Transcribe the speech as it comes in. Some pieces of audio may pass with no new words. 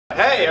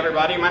Hey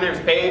everybody, my name is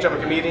Paige. I'm a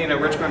comedian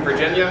in Richmond,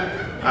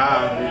 Virginia.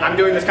 I'm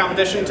doing this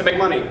competition to make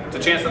money. It's a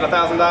chance at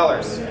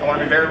 $1,000. I want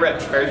to be very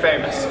rich, very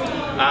famous.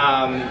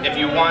 If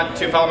you want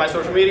to follow my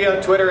social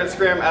media, Twitter,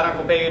 Instagram,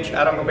 @UnclePaige,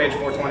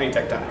 @UnclePaige420,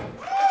 TikTok.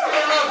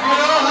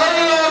 How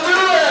you all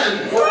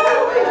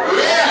doing?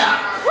 Yeah!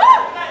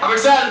 I'm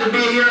excited to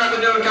be here. I've been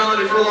doing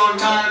comedy for a long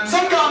time.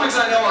 Some comics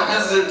I know are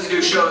hesitant to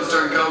do shows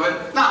during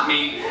COVID. Not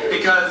me,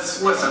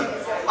 because, listen,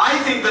 I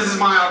think this is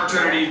my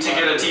opportunity to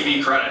get a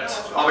TV credit,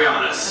 I'll be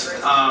honest.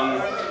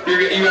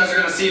 You guys are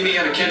going to see me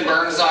in a Ken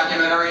Burns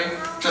documentary.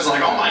 Just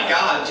like, oh my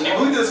god, can you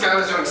believe this guy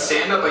was doing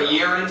stand-up a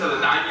year into the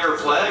 9-year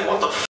plague? What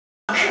the f***?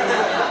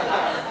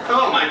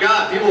 Oh my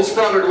god, people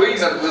sprouted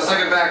wings after the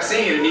second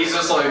vaccine, and he's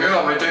just like,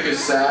 oh, my dick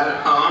is sad.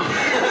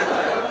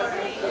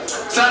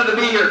 Excited to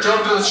be here.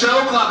 Drove to the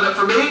show, clap it up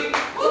for me.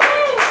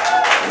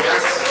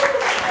 Yes.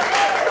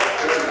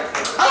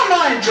 I don't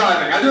mind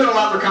driving. I do it a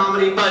lot for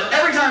comedy, but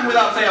every time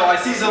without fail, I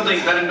see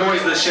something that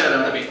annoys the shit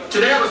out of me.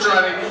 Today I was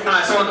driving, and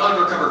I saw an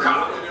undercover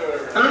cop.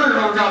 And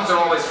undercover cops are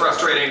always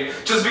frustrating,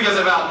 just because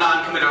of how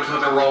non-committed to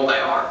the role they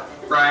are,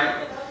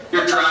 right?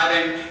 You're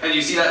driving, and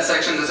you see that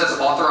section that says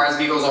authorized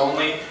vehicles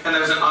only, and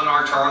there's an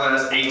unmarked car that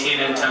has 18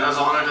 antennas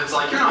on it. It's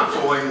like, you're not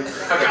fooling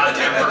a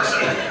goddamn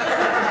person.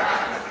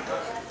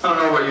 I don't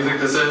know what you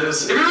think this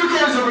is. If your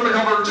car's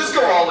undercover, just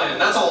go all in.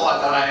 That's all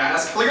that I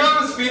ask. Like, if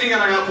I was speeding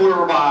and I got pulled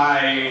over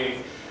by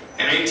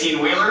an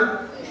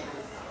 18-wheeler,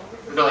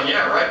 I'd be like,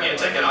 yeah, write me a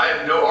ticket. I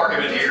have no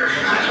argument here.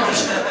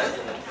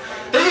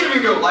 They didn't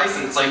even go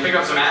license, like pick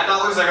up some ad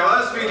dollars. Like, if I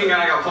was speeding and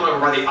I got pulled over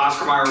by the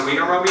Oscar Mayer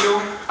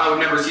Wienermobile, I would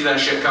never see that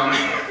shit coming.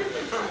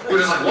 We're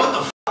just like, what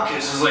the fuck?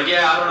 It's just like,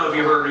 yeah, I don't know if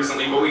you heard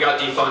recently, but we got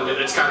defunded.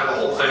 It's kind of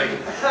the whole thing.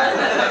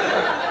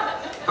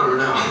 I don't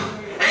know.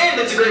 And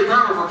it's a great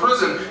primer for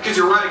prison, because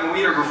you're riding a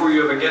wiener before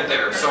you even get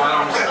there, so I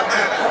don't...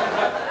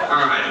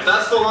 Alright, if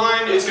that's the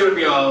line, it's going to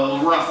be a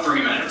rough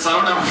 3 minutes. I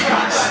don't know,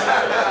 guys.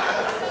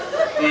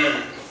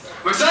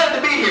 I'm excited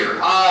to be here.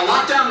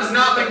 Lockdown has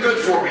not been good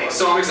for me,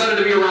 so I'm excited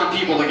to be around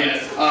people again.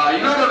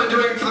 You know what I've been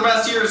doing for the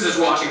past years is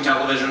watching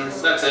television.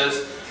 That's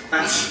it.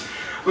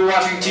 I've been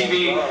watching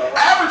TV.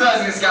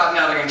 Advertising has gotten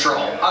out of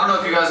control. I don't know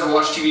if you guys have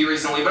watched TV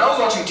recently, but I was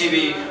watching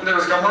TV and there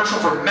was a commercial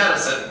for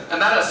medicine, and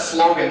that has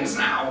slogans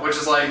now, which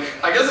is like,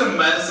 I guess if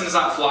medicine's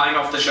not flying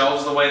off the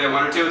shelves the way they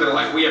want it to, they're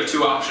like, we have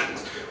two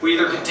options. We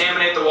either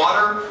contaminate the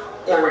water,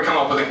 or we come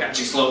up with a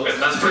catchy slogan.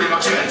 That's pretty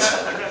much it.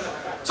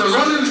 So I was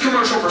watching this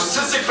commercial for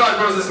cystic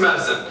fibrosis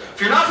medicine. If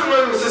you're not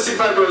familiar with cystic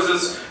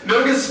fibrosis,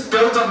 milk gets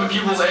built up in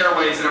people's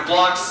airways and it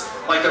blocks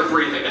like their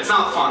breathing. It's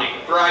not funny,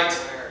 right?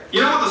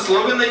 You know what the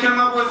slogan they came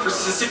up with for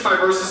cystic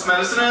fibrosis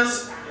medicine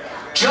is?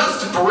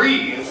 Just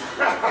breathe.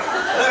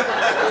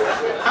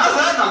 How's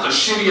that not the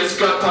shittiest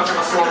gut punch of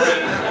a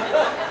slogan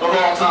of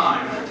all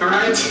time,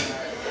 right?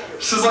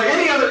 It's just like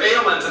any other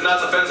ailment, and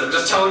that's offensive.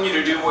 Just telling you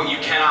to do what you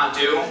cannot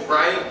do,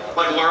 right?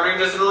 Like learning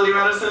disability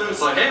medicine,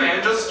 it's like, hey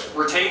man, just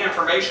retain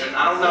information.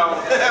 I don't know.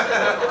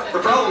 The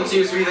problem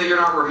seems to be that you're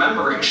not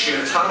remembering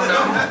shit. I don't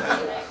know.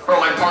 Or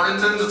like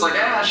Parkinson's, it's like,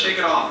 shake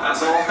it off,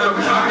 asshole. It'll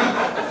be fine.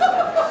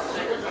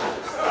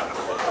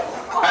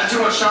 I had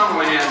too much time on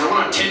my hands. I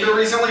went on Tinder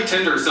recently.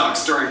 Tinder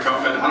sucks during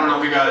COVID. I don't know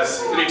if you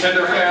guys, any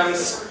Tinder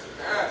fans?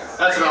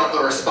 That's about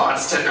the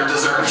response Tinder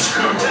deserves.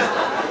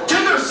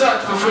 Tinder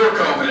sucked before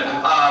COVID,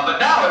 but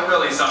now it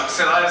really sucks,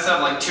 because I just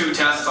have like 2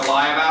 tests to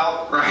lie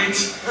about, right?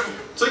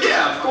 So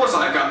yeah, of course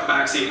I've got the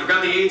vaccine. I've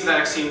got the AIDS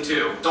vaccine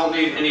too. Don't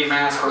need any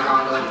mask or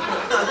condom.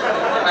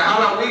 Now how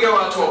about we go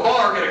out to a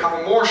bar, get a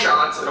couple more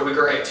shots, it'll be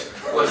great.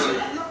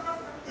 Listen.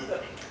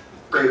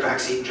 Great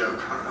vaccine joke.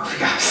 I don't know if you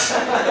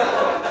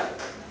guys...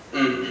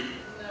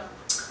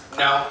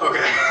 No?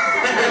 Okay.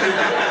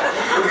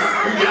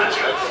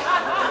 Gotcha.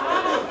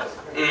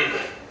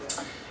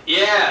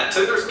 Yeah,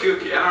 Tinder's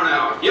kooky. I don't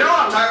know. You know what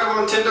I'm tired of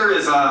on Tinder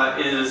is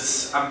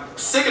I'm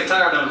sick and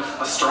tired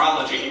of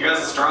astrology. You guys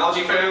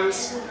astrology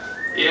fans?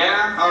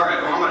 Yeah?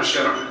 Alright, well I'm gonna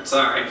shit on it.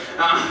 Sorry.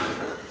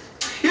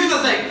 Here's the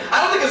thing.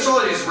 I don't think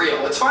astrology is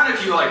real. It's fine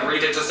if you like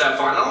read it just to have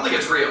fun. I don't think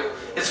it's real.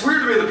 It's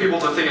weird to me the people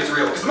that think it's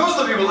real, because most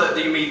of the people that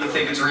you meet that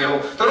think it's real,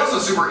 they're also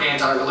super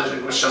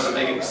anti-religion, which doesn't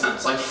make any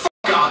sense. Like, fuck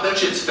God, that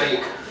shit's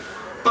fake.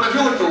 But I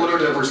feel like the Lunar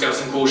Diver's got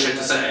some cool shit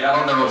to say. I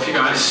don't know if you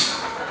guys...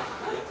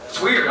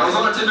 It's weird. I was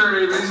on a Tinder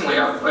recently.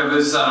 It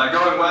was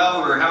going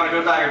well. We were having a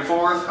good back and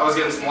forth. I was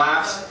getting some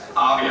laughs,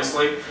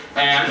 obviously.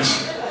 And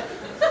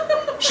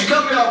she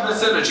cut me off in a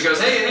sentence. She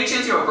goes, hey, any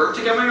chance you have a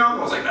birthday coming up? I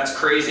was like, that's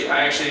crazy.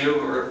 I actually knew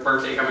you were a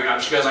birthday coming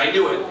up. She goes, I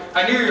knew it.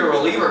 I knew you were a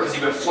Libra because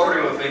you've been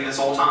flirting with me this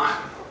whole time.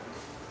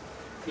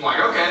 I'm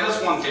like, okay,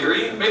 that's one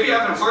theory. Maybe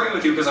I've been flirting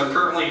with you because I'm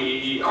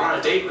currently on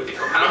a date with you.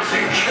 I don't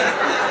think.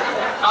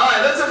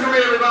 Alright, that's it for me,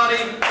 everybody.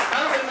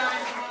 Have a good night.